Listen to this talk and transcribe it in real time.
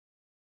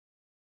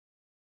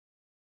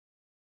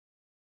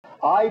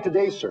I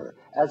today, sir,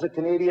 as a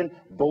Canadian,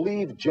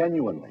 believe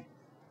genuinely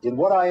in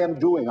what I am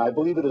doing. I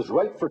believe it is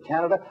right for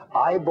Canada.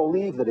 I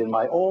believe that in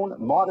my own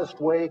modest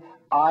way,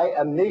 I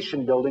am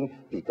nation building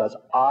because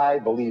I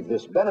believe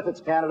this benefits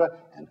Canada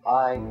and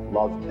I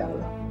love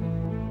Canada.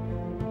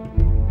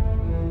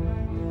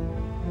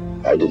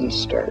 I didn't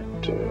start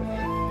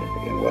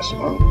in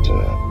Westmount.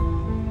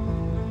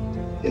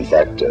 In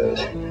fact,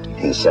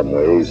 in some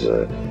ways,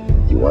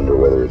 you wonder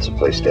whether it's a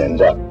place to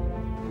end up.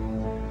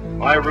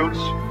 My roots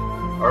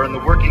are in the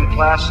working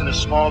class in a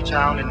small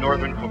town in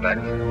northern Quebec.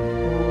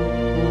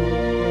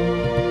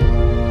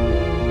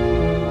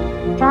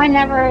 Brian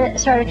never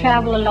sort of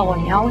traveled alone.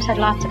 He always had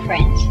lots of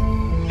friends.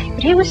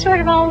 But he was sort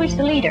of always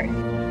the leader.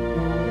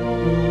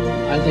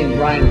 I think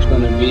Brian's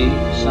going to be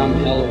some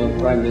hell of a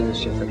prime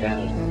minister for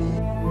Canada.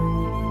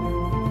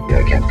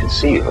 I can't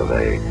conceive of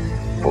a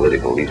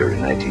political leader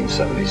in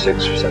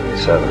 1976 or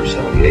 77 or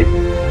 78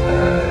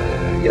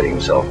 getting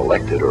himself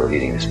elected or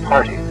leading his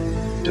party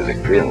to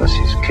victory unless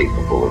he's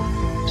capable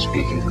of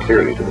speaking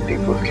clearly to the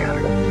people of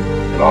Canada.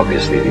 And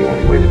obviously the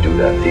only way to do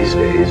that these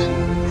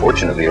days,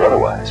 fortunately or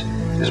otherwise,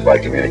 is by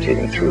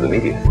communicating through the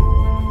media.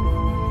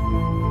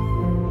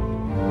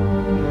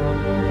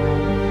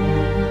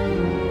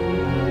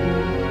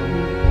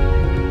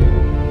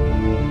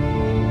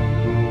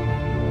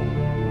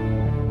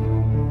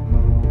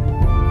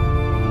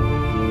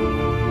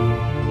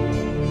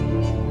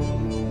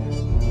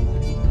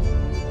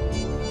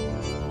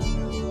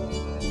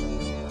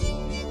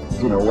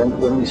 You know,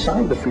 when we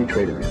signed the Free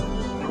Trade Agreement,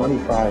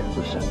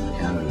 25% of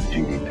Canada's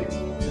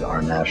GDP,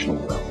 our national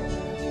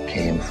wealth,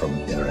 came from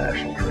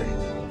international trade.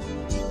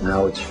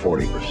 Now it's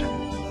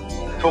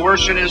 40%.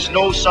 Coercion is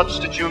no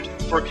substitute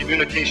for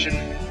communication,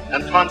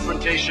 and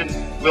confrontation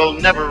will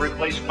never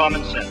replace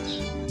common sense.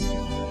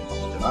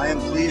 I am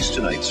pleased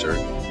tonight, sir,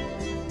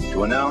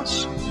 to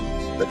announce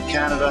that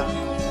Canada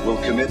will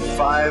commit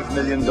 $5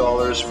 million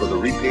for the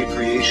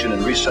repatriation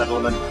and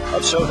resettlement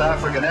of South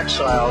African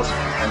exiles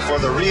and for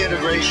the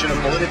reintegration of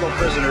political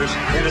prisoners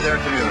into their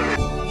community.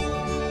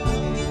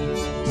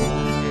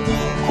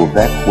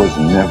 Quebec was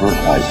never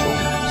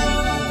isolated.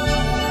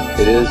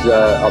 It is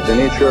of the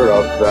nature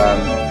of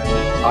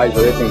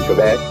isolating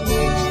Quebec.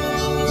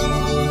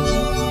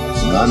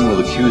 None will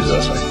accuse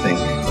us, I think,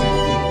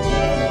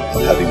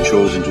 of having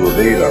chosen to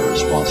evade our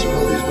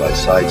responsibilities by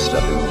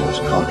sidestepping the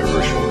most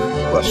controversial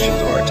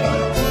questions of our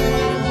time.